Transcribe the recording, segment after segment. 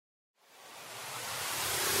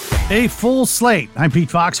A full slate. I'm Pete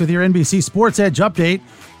Fox with your NBC Sports Edge update.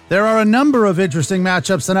 There are a number of interesting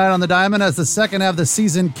matchups tonight on the diamond as the second half of the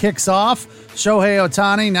season kicks off. Shohei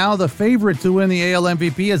Ohtani, now the favorite to win the AL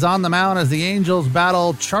MVP, is on the mound as the Angels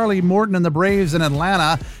battle Charlie Morton and the Braves in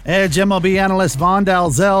Atlanta. Edge MLB analyst Vaughn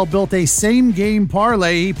Dalzell built a same-game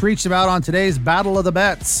parlay he preached about on today's Battle of the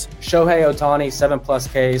Bets. Shohei Ohtani, 7+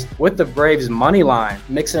 Ks with the Braves money line.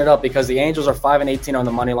 Mixing it up because the Angels are 5-18 on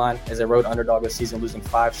the money line as a road underdog this season, losing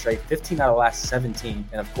 5 straight, 15 out of the last 17.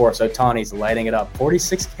 And of course, Ohtani's lighting it up.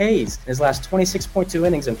 46 Ks in his last 26.2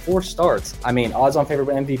 innings and 4 starts. I mean, odds on favorite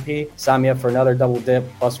MVP, sign me up for another double dip,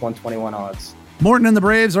 plus 121 odds. Morton and the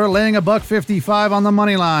Braves are laying $1.55 on the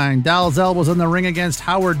money line. Dalzell was in the ring against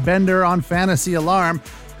Howard Bender on Fantasy Alarm.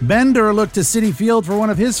 Bender looked to Citi Field for one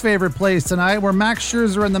of his favorite plays tonight, where Max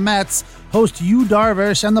Scherzer and the Mets host Yu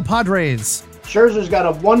Darvish and the Padres. Scherzer's got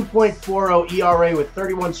a 1.40 ERA with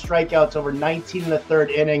 31 strikeouts over 19 in the third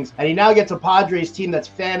innings, and he now gets a Padres team that's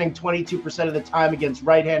fanning 22% of the time against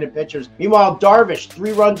right-handed pitchers. Meanwhile, Darvish,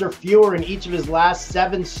 3 runs or fewer in each of his last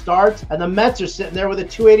 7 starts, and the Mets are sitting there with a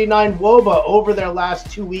 289 WOBA over their last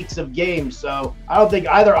 2 weeks of games. So I don't think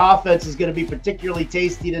either offense is going to be particularly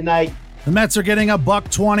tasty tonight. The Mets are getting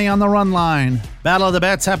 $1.20 on the run line. Battle of the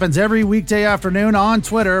Bets happens every weekday afternoon on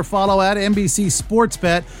Twitter. Follow at NBC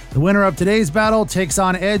Sportsbet. The winner of today's battle takes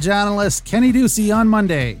on Edge analyst Kenny Ducey on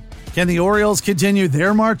Monday. Can the Orioles continue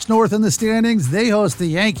their march north in the standings? They host the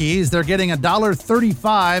Yankees. They're getting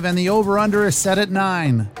 $1.35, and the over-under is set at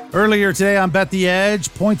 9. Earlier today on Bet the Edge,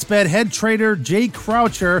 PointsBet head trader Jay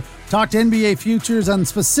Croucher talked NBA futures and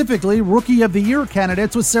specifically Rookie of the Year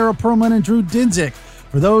candidates with Sarah Perlman and Drew Dinsick.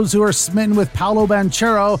 For those who are smitten with Paolo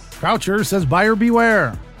Banchero, Croucher says buyer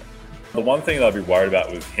beware. The one thing that I'd be worried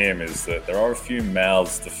about with him is that there are a few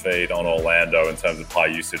mouths to feed on Orlando in terms of high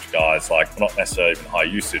usage guys, like not necessarily even high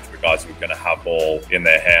usage, but guys who are going to have ball in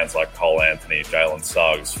their hands like Cole Anthony, Jalen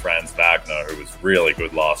Suggs, Franz Wagner, who was really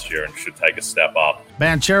good last year and should take a step up.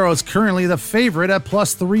 Banchero is currently the favorite at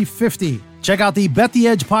plus 350. Check out the Bet the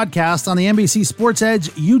Edge podcast on the NBC Sports Edge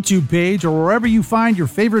YouTube page or wherever you find your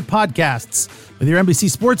favorite podcasts. With your NBC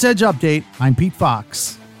Sports Edge update, I'm Pete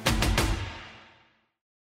Fox.